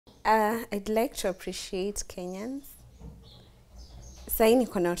I'd like to appreciate Kenyans. Sahi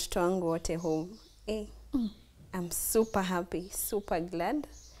niko na watoto wangu wote home. I'm super happy, super glad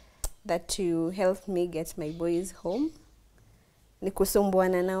that you helped me get my boys home.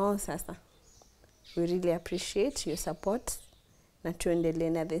 Nikusumbuana na wao sasa. We really appreciate your support. Na tuendelee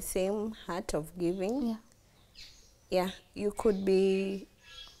na the same heart of giving. Yeah, you could be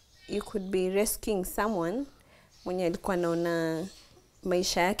rescuing someone mwenye alikuwa naona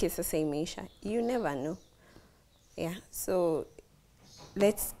maisha yake sasa imeisha. You never know. Yeah, so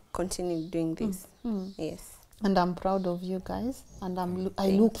let's continue doing this. Yes. And I'm proud of you guys, and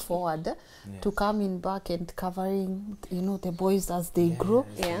I look forward to coming back and covering, you know, the boys as they grow.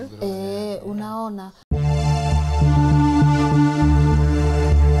 Yeah. Unaona.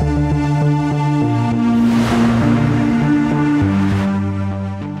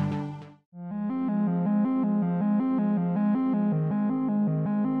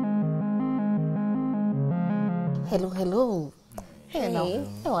 Hello. Hey.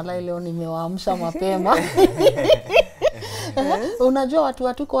 Wala leo nimewaamsha mapema. Unajua watu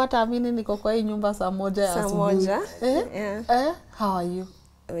watuko hata amini niko kwa hii nyumba saa moja ya asubuhi. How are you?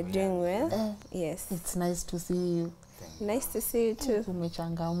 We're doing well. Yes. It's nice to see you. Nice to see you too.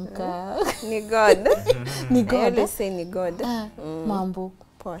 Umechangamka. Ni God. Ni God. I always say ni God. Mambo.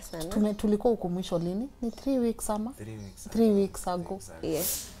 Poa sana. Tulikuwa huko mwisho lini? Ni 3 weeks ama? 3 weeks ago.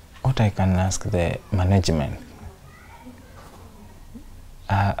 Yes. What I can ask the management,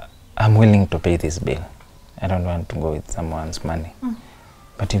 I'm willing to pay this bill. I don't want to go with someone's money.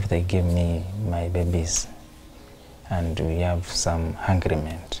 But if they give me my babies and we have some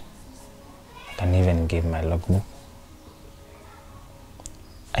agreement, I can even give my logbook.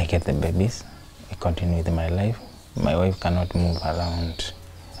 I get the babies, I continue with my life. My wife cannot move around.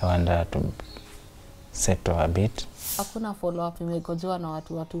 I want her to settle a bit. Hakuna follow up imegojewa na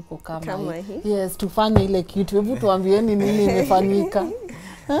watu watuko kama hii. Yes, tufanye ile kitu. Hebu tuambieni nini imefanyika.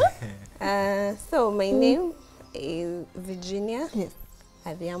 So my name is Virginia. Yes.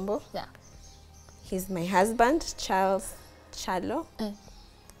 Adhiambo. Yeah. He's my husband, Kyallo.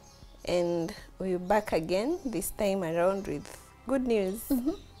 And we're back again this time around with good news.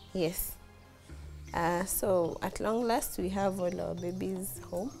 Yes. So at long last we have all our babies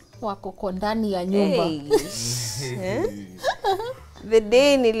home. Wako ndani ya nyumba. The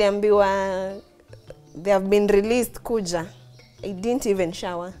day niliambiwa they have been released kuja, I didn't even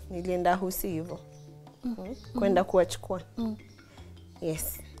shower. Nilienda husi hivyo. Kwenda kuwachukua.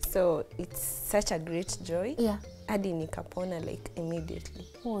 Yes. So it's such a great joy. Yeah. Hadi nikapona like immediately.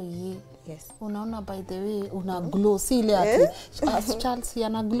 Oh yeah. Yes. Unaona by the way una glow si ile ati Charles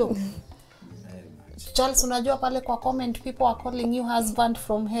yana glow. Charles, unajua pale kwa comment people are calling you husband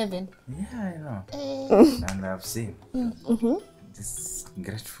from heaven. Yeah, I know. And I've seen. This is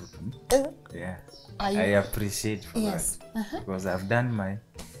grateful to me. Yeah. I appreciate for that. Because I've done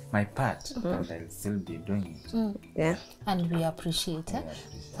my part and I'll still be doing it. Yeah. And we appreciate it.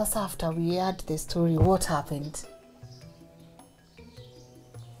 Sasa after we heard the story, what happened?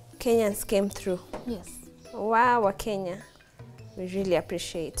 Kenyans came through. Yes. Wow, Kenya. We really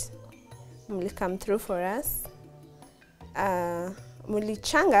appreciate. Muli come through for us.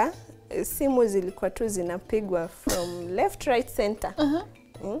 Mulichanga, simu zilikuwa tu zinapigwa from left, right, center.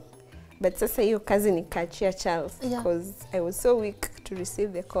 But sasa hiyo kazi nikaachia Charles because I was so weak to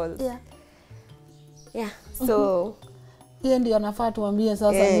receive the calls. Yeah. So Yeye ndio anafaa tuambie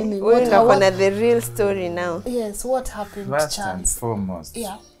sasa nini. Wewe unakona the real story now. Yes, what happened, First Charles? and foremost,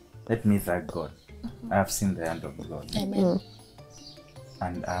 Yeah. let me thank God. I've seen the hand of God. Amen.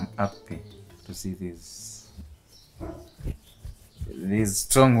 And I'm happy to see this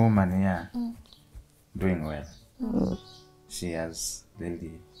strong woman here doing well. She has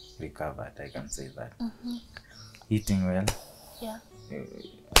really recovered, I can say that. Eating well, Yeah.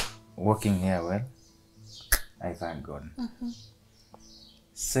 walking here well. I thank God.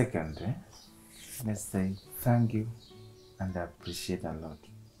 Second, let's say thank you and I appreciate a lot.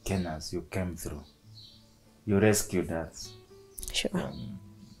 Kenyans, you came through. You rescued us. Sure. From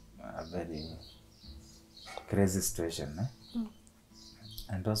a very crazy situation.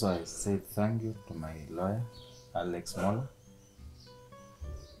 And also I say thank you to my lawyer, Alex Molo.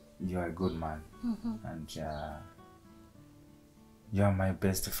 You are a good man. And you are my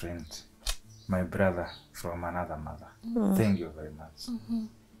best friend, my brother from another mother. Thank you very much.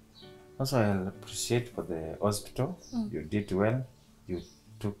 Also I appreciate for the hospital. You did well. You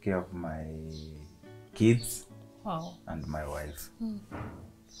took care of my kids. Wow. And my wife.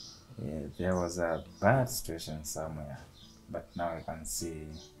 Yeah, there was a bad situation somewhere, but now I can see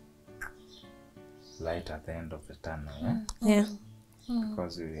light at the end of the tunnel. Yeah.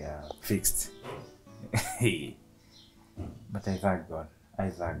 because we are fixed. But I thank God. I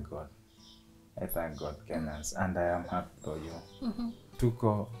thank God. I thank God, Kenyans, and I am happy for you.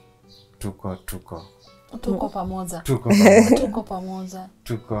 Tuko. Tuko pamoja. Tuko pamoja.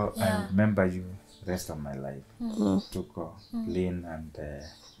 Tuko, I remember you rest of my life. Tuko, Lynn and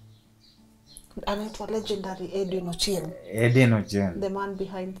anaitwa legendary Edwin Ochieng. Edwin Ochieng. The man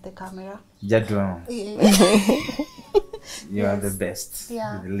behind the camera. Jadwin. You are the best.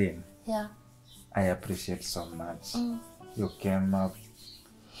 Yeah. With Lynn. Yeah. I appreciate so much. You came up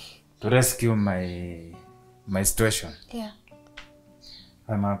to rescue my situation. Yeah.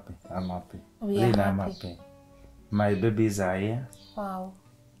 I'm happy. I'm happy. We Lynn, are I'm happy. happy. My babies are here. Wow.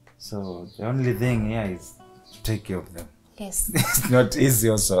 So the only thing here is to take care of them. Yes. It's not easy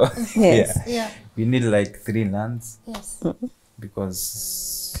also. Yes. Yeah. We need like 3 lands Yes.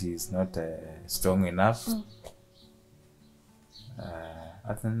 because she's not strong enough.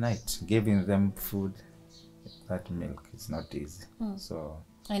 At the night, giving them food, that milk is not easy. So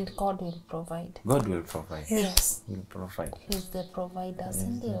And God will provide. God will provide. Yes. Will provide. He's the provider,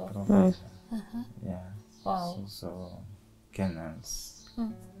 isn't he? Provide. Yeah. Wow. So Kenyans,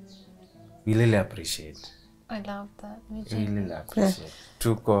 we really appreciate. I love that. We really appreciate.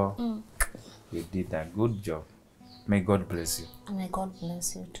 Tuko, you did a good job. May God bless you. And may God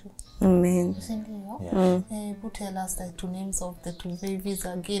bless you too. Amen. Isn't he? Yeah. Who tell us the 2 names of the 2 babies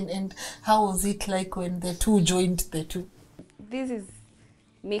again, and how was it like when the 2 joined the 2? This is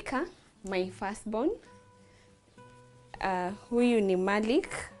Mika, my firstborn. Huyu ni Malik,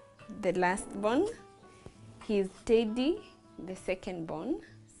 the lastborn. He's Teddy, the secondborn.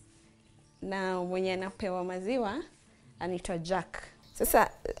 Na mwenye anapewa maziwa anaitwa Jack. Sasa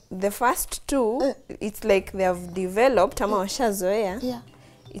the first 2, it's like they have developed ama washazoea. Yeah.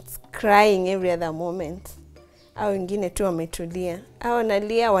 It's crying every other moment. Au wengine tu wametulia. Au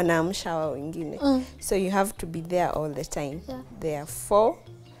wanalia wanaamsha wao wengine. So you have to be there all the time. Yeah. There are 4.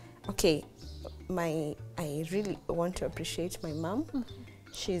 Okay, I really want to appreciate my mom.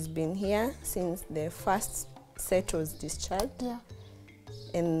 She's been here since the first set was discharged. Yeah.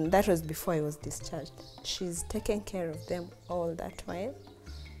 And that was before I was discharged. She's taken care of them all that while.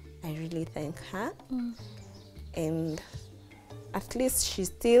 I really thank her. And at least she's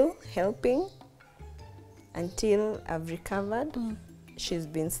still helping until I've recovered. She's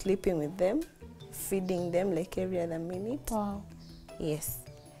been sleeping with them, feeding them like every other minute. Wow. Yes.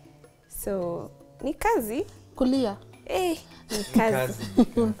 So, ni kazi. Kulia. Ni kazi.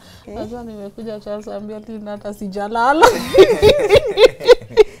 Najua nimekuja Charles ambia Lina hata sijalala.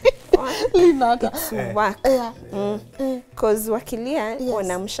 Lina hata Work. Yeah. Cause wakilia Yes.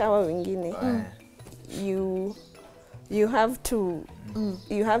 wanamshawa wengine. You have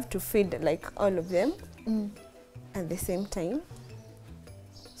to feed like all of them at the same time.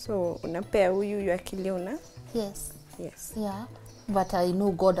 So unapea huyu akilia una. Yes. Yes. Yeah. But I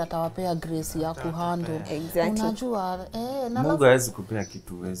know God atawapea grace ya kuhandle. Exactly. Unajua na Mungu hawezi kupea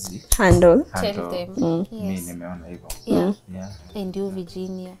kitu wezi. Handle. tell them. Mimi Yes. nimeona hivyo. Yeah. Yeah. And you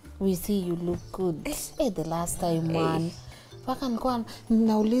Virginia, we see you look good. The last time man. Paka nilikuwa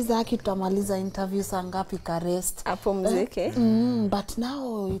nauliza haki tutamaliza interview saa ngapi ka rest. Hapo mzike. But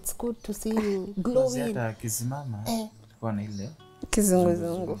now it's good to see you glowing. Hata akisimama kwa na ile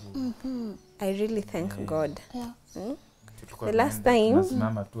Kizunguzungu. I really thank God. Yeah. The last time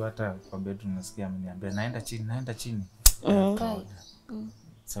nasimama tu hata kwa bed unasikia ameniambia naenda chini. Right.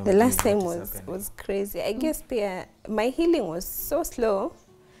 So the last time was crazy. I guess pia my healing was so slow,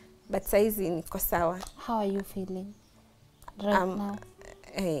 but saizi niko sawa. How are you feeling right now?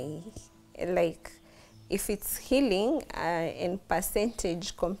 Like if it's healing in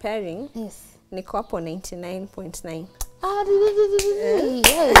percentage comparing, Yes. niko hapo 99.9.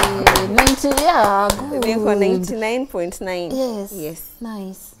 Yeah, good. Niko 99.9. Yes. Yes.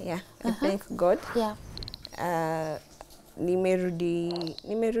 Nice. Yeah. I thank God. Yeah.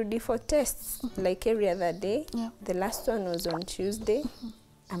 Nimerudi for tests like every other day. Yeah. The last one was on Tuesday.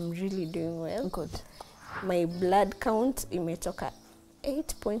 I'm really doing well. Good. My blood count imetoka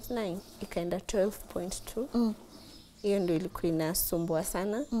 8.9 ikaenda 12.2. Hiyo ndio ilikuwa inasumbua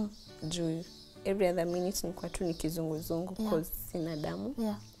sana. Juu every other minute nilikuwa tu nikizunguzungu because sina damu.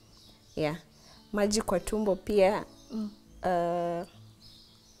 Yeah. Yeah. Maji kwa tumbo pia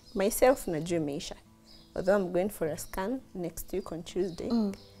myself najua imeisha. Although I'm going for a scan next week on Tuesday.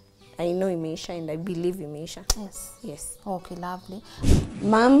 I know imeisha and I believe imeisha. Yes. Yes. Okay, lovely.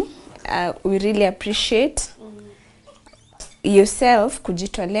 Mom, we really appreciate yourself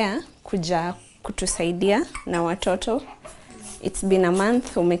kujitolea kuja kutusaidia na watoto. It's been a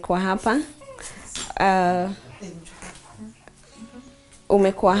month umekuwa hapa.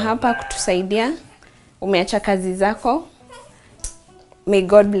 umekuwa hapa kutusaidia. Umeacha kazi zako. May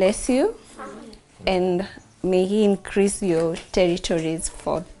God bless you. And may he increase your territories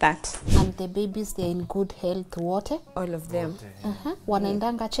for that. And the babies, they're in good health, water? All of them.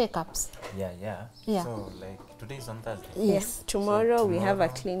 Wanaendanga checkups? Yeah. So like today is on Thursday. Yes. Tomorrow we have a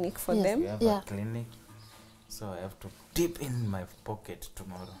clinic for them. We have a clinic. So I have to dip in my pocket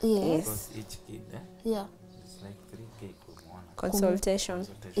tomorrow. Yes. Because each kid, it's like 3K for one. Consultation.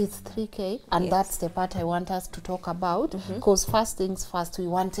 It's 3K, and that's the part I want us to talk about, because first things first, we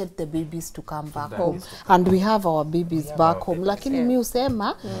wanted the babies to come back home, and we have our babies back home. Lakini mi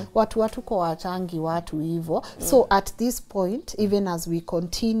usema watu kwa wachangi watu hivyo. So at this point, even as we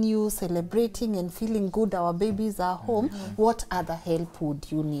continue celebrating and feeling good our babies are home, what other help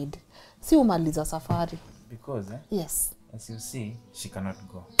would you need? Si umaliza safari. Because yes, as you see, she cannot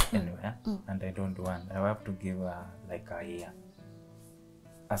go anywhere, and I don't want. I have to give her like a year.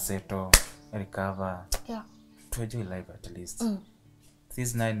 Settle, recover, to enjoy life at least.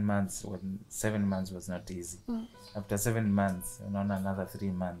 These 9 months, 7 months was not easy. After 7 months, another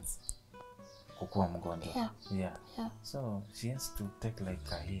 3 months, kukua mgonjwa. Yeah. So she has to take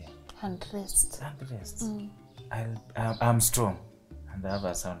like a year. And rest. I'm strong, and I have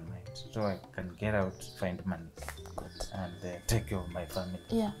a sound mind, so I can get out, find money, and take care of my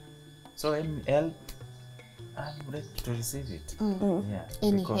family. So I'm ready to receive it.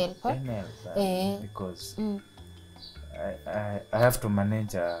 Any help? Because I have to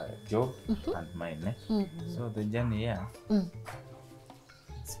manage a job and mine. So the journey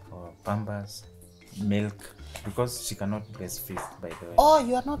it's for Pampers, milk, because she cannot breastfeed, by the way. Oh,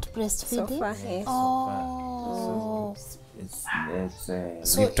 you are not breastfeeding? So far, yes. Oh. So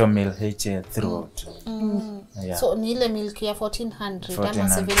it's Victor milk HA throughout. So nile milk ya 1400 ama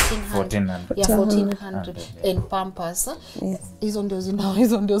 1700 ya 1400 and Pampers. Hizo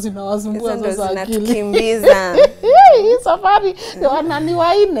ndio zinawasumbua sasa akili. Zinakimbiza. Safari wanani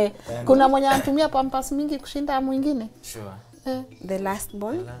waine. Kuna mwenye anatumia Pampers mingi kushinda mwingine? Sure. The last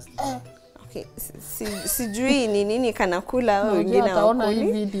born? Okay, sijui ni nini kanakula au wengine wataona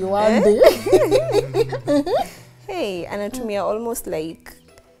hii video one day. Hey, anatumia almost like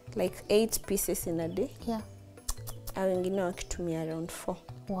 8 pieces in a day. Au wengine wakitumia around 4.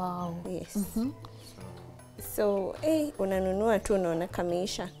 Wow. Yes. So, unanunua tu unaona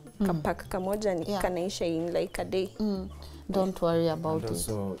kameisha. Kapaka kamoja ni kanaisha in like a day. Don't worry about it.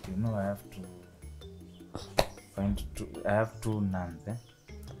 So, I have to find I have 2 nuns,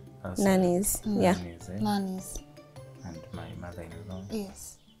 Nannies. Nannies. And my mother-in-law.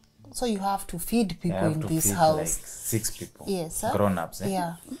 Yes. So you have to feed people in this feed house. Like 6 people. Yes. Grown-ups.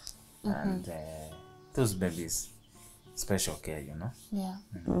 Yeah. And those babies, special care,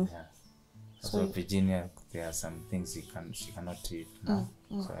 So Virginia, there are some things she cannot eat now.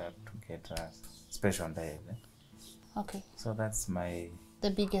 So I have to get her special diet. Okay. So that's the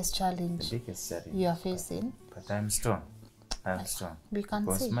biggest challenge. You are facing. But I'm strong. Strong. We can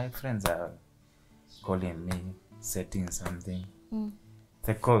because see. My friends are calling me, setting something.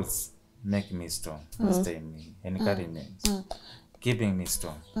 The calls make me strong, stay me, encouragement, keeping me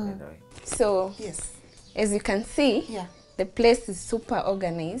strong, by the way. So, as you can see, the place is super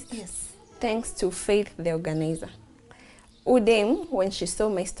organized. Thanks to Faith, the organizer. Udem, when she saw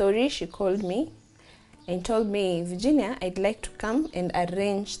my story, she called me and told me, Virginia, I'd like to come and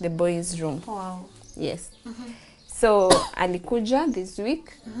arrange the boys' room. Wow. Yes. So, alikuja this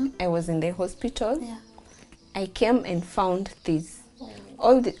week. I was in the hospital. I came and found this.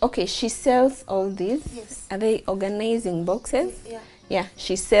 She sells all these. Are they organizing boxes? Yeah,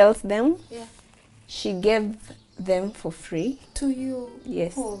 she sells them. She gave them for free. To you?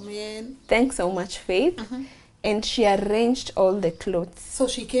 Yes. Oh, man. Thanks so much, Faith. And she arranged all the clothes. So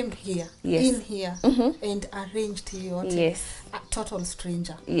she came here, in here, and arranged you. Yes. A total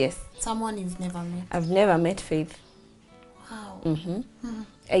stranger. Yes. Someone you've never met. I've never met Faith. Wow.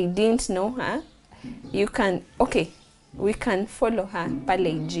 I didn't know her. We can follow her pale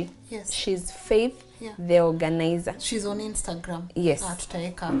IG. Yes. She's Faith, the organizer. She's on Instagram. Yes.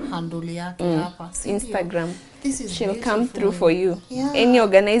 Tutaweka handle yake hapa. Instagram. This is She'll beautiful. come through for you. Any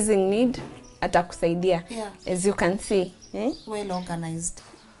organizing need, atakusaidia. As you can see. Well organized.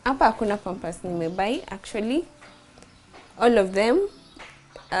 Hapa hakuna Pampers nimebuy. Actually, all of them,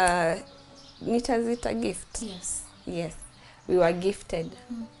 nitazita gift. Yes. We were gifted.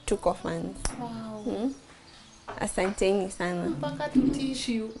 Tuko fans. Wow. Asanteni sana. Mpaka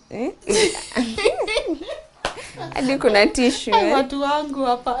tissue. Hadi kuna tissue. Watu wangu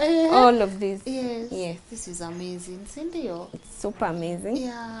hapa. All of these. Yes. Yes, this is amazing. Sindio? It's super amazing.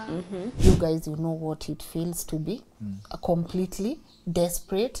 Yeah. You guys, you know what it feels to be completely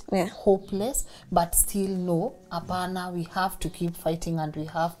desperate, hopeless, but still no, apana, we have to keep fighting and we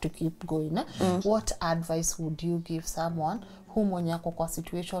have to keep going. What advice would you give someone who mwenye ako kwa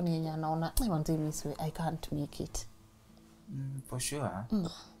situation yenye anaona I can't make it? For sure,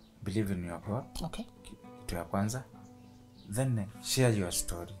 believe in your God. Okay. To ya kwanza. Then share your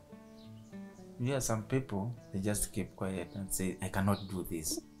story. Yeah, some people, they just keep quiet and say, I cannot do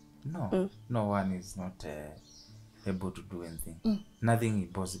this. No, no one is not able to do anything. Nothing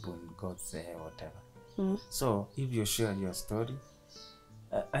impossible in God's whatever. So, if you share your story,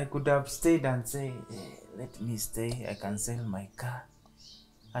 I could have stayed and say, let me stay, I can sell my car.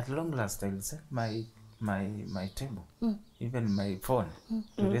 At long last, I will sell my table, even my phone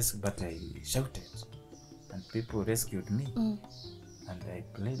to rescue, but I shouted and people rescued me and I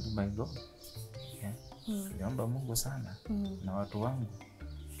played my God. Niliomba Mungu sana na watu wangu,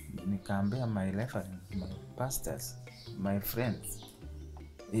 nikaambia my reference, my pastors, my friends,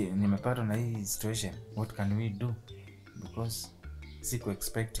 nimepata na hii situation, what can we do? Because siku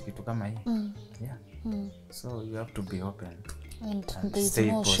expect kitu kama hii. So you have to be open and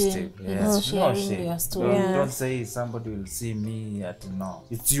stay no positive. Shame. Yes, no shame. Your story. Don't say somebody will see me at no.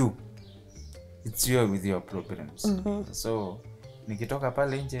 It's you. It's you with your problems. So nikitoka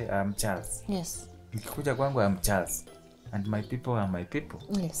pale nje, I'm Charles. Yes. Nikikuja kwangu, I'm Charles. And my people are my people.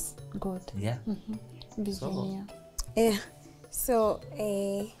 Yes. Good. Yeah. Virginia. So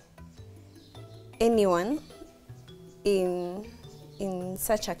anyone in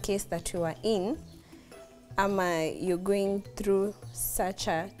such a case that you are in, you're going through such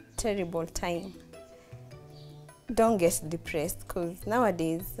a terrible time, don't get depressed, because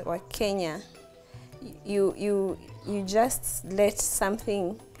nowadays Kenya, you just let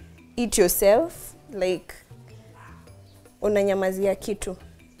something eat yourself, like unanyamazia kitu,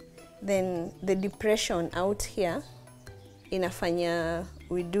 then the depression out here inafanya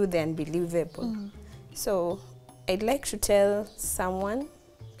we do the unbelievable. So I'd like to tell someone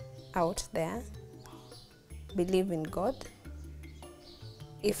out there, believe in God.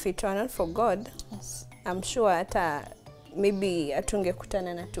 If it were not for God, yes, I'm sure hata maybe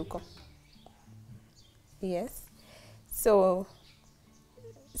atungekutana na Tuko. Yes. So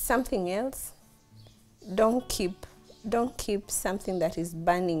something else, don't keep something that is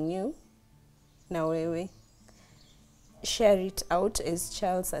burning you na wewe. Share it out, as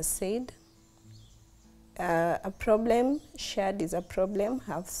Charles has said. A problem shared is a problem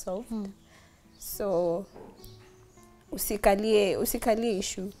half solved. So usikalie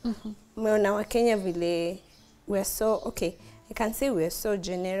issue. Umeona wa Kenya vile we're so okay. I can say we're so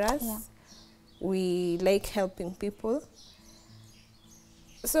generous. Yeah. We like helping people.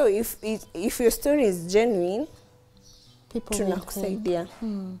 So if your story is genuine, people tunakusaidia.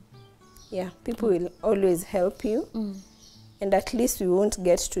 Yeah, people will always help you. And at least we won't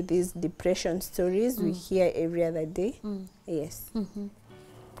get to these depression stories we hear every other day. Yes.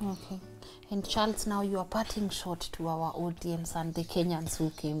 Okay. And Charles, now you are parting short to our audience and the Kenyans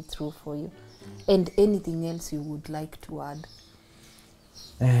who came through for you. And anything else you would like to add?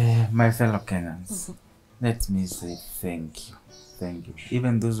 My fellow Kenyans, let me say thank you. Thank you.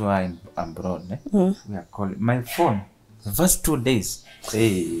 Even those who are abroad, we are calling. My phone, the first 2 days,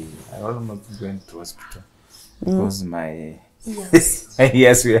 I almost went to hospital because my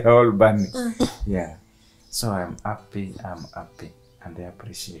yes, we are all burning. Yeah. So I'm happy, and I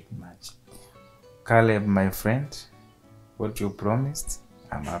appreciate much. Caleb, my friend, what you promised,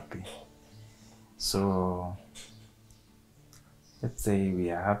 I'm happy. So let's say we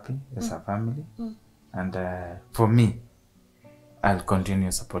are happy as a family, and for me, I'll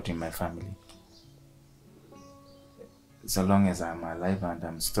continue supporting my family. So long as I'm alive and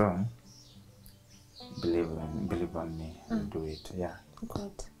I'm strong, believe on me, I'll do it. Yeah.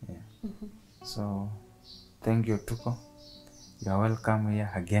 Good. Yeah. So thank you, Tuko. You are welcome here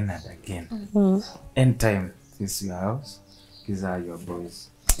again and again. Anytime this is your house, these are your boys.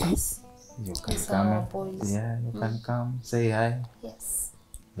 Yes. You can These come. are our boys. Yeah, you can come, say hi. Yes.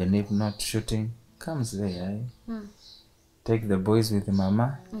 Even if not shooting, come say hi. Take the boys with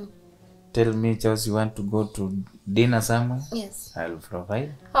mama. Tell me, Charles, you want to go to dinner somewhere? Yes. I'll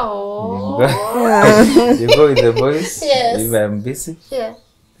provide. Oh. You go with the boys. Yes. If I'm busy, Yeah.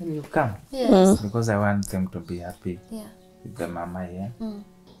 then you come. Yes. Because I want them to be happy Yeah. with the mama here.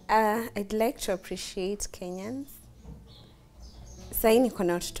 I'd like to appreciate Kenyans. Sahi niko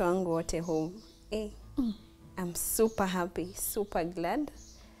na watoto wangu wote home. I'm super happy, super glad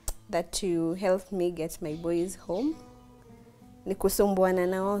that you helped me get my boys home. Nikusumbuana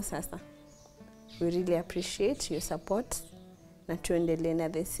na wao sasa. we really appreciate your support na tuendelee na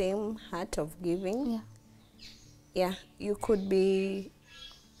the same heart of giving. Yeah, you could be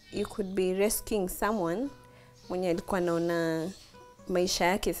rescuing someone mwenye alikuwa naona maisha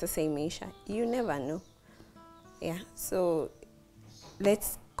yake sasa imeisha. You never know. Yeah, so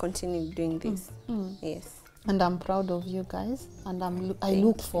let's continue doing this. Yes. And I'm proud of you guys, and I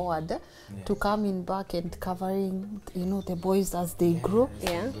look forward to coming back and covering, you know, the boys as they grow.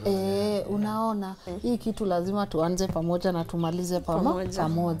 Yeah. Unaona, hii kitu lazima tuanze pamoja na tumalize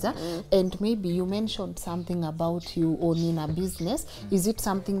pamoja. And maybe you mentioned something about you owning a business. Is it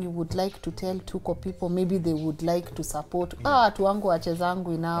something you would like to tell Tuko people? Maybe they would like to support. Watu wangu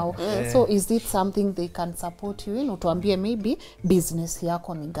wachezangu now. So is it something they can support you in? Tuambie maybe business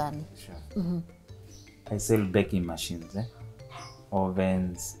yako ni gani? Sure. I sell baking machines,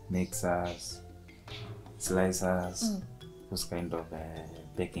 ovens, mixers, slicers, those kind of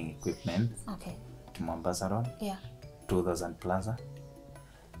baking equipment. Okay. To Mombasa Road. Yeah. 2000 Plaza.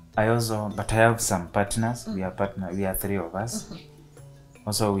 But I have some partners. We are 3 of us.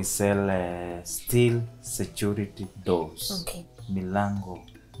 Also, we sell steel security doors. Okay. Milango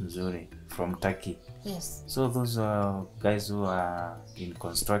Mzuri from Turkey. Yes. So those are guys who are in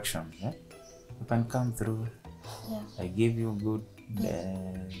construction. You can come through. Yeah. I give you good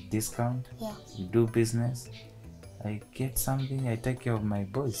discount. Yeah. You do business. I get something. I take care of my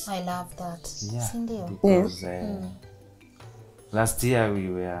boys. I love that. Yeah. Because last year we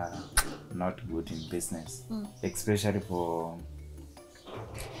were not good in business, especially for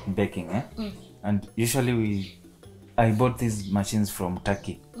baking. And usually I bought these machines from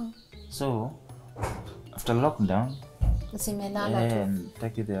Turkey. So after lockdown, in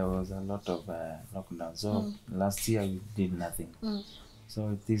Turkey there was a lot of lockdown. So last year we did nothing.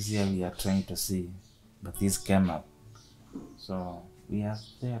 So this year we are trying to see, but this came up. So they are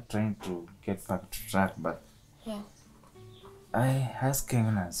trying to get back to track. But I ask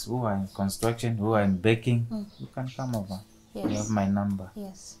Kenyans who are in construction, who are in baking, you can come over. You have my number.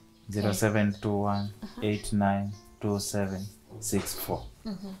 Yes. 0721 892764.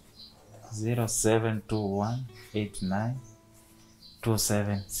 0721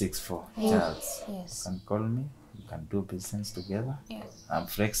 892764. Charles. Yes. You can call me. You can do business together. Yeah. I'm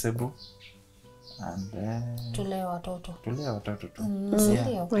flexible. And tulee watoto tu.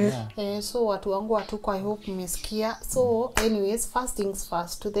 So watu wangu watuko, I hope mmesikia. So anyways, first things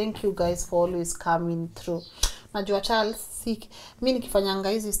first, to thank you guys for always coming through. Najua Charles, mimi nikifanyanga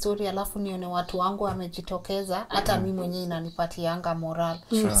hizi story alafu nione watu wangu wamejitokeza, hata mimi mwenyewe inanipatianga moral.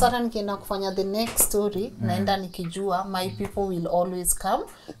 Sasa nikienda kufanya the next story, naenda nikijua my people will always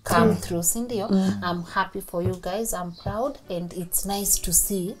come through, si ndio? I'm happy for you guys. I'm proud, and it's nice to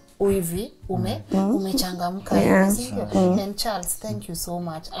see hivi umechangamka hivi. And Charles, thank you so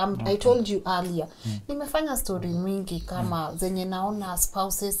much. I told you earlier, nimefanya story mingi kama zenye naona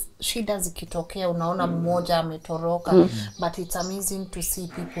spouses shida zikitokea, unaona mmoja ametoroka, but it's amazing to see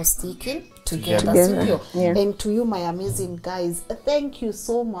people sticking together. And to you, my amazing guys, thank you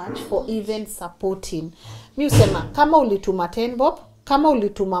so much for even supporting. Mimi usema kama ulituma 10 bob, kama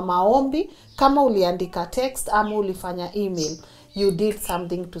ulituma maombi, kama uliandika text ama ulifanya email, you did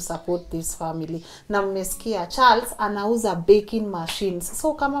something to support this family. Na mmesikia Charles anauza baking machines.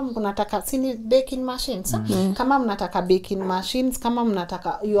 So kama mnataka baking machines, kama mnataka baking machines, kama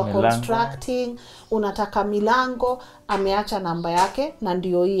mnataka you are constructing, unataka milango, ameacha namba yake na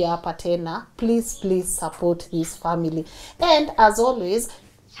ndio hii hapa tena. Please support this family. And as always,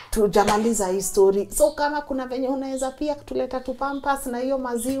 tujamaliza hii story. So kama kuna venye unaweza pia kutuleta tu pampers na hiyo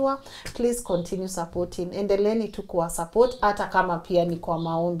maziwa, please continue supporting. Endeleeni tu kuwa support hata kama pia ni kwa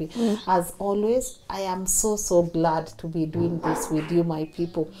maombi. As always, I am so glad to be doing this with you, my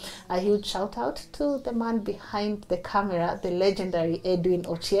people. A huge shout out to the man behind the camera, the legendary Edwin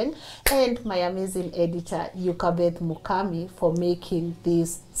Ochieng, and my amazing editor Yukabeth Mukami for making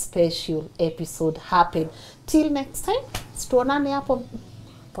this special episode happen. Till next time, tuonane hapo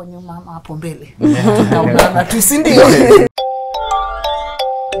nyuma hapo mbele. Tunaonana tu, si ndio?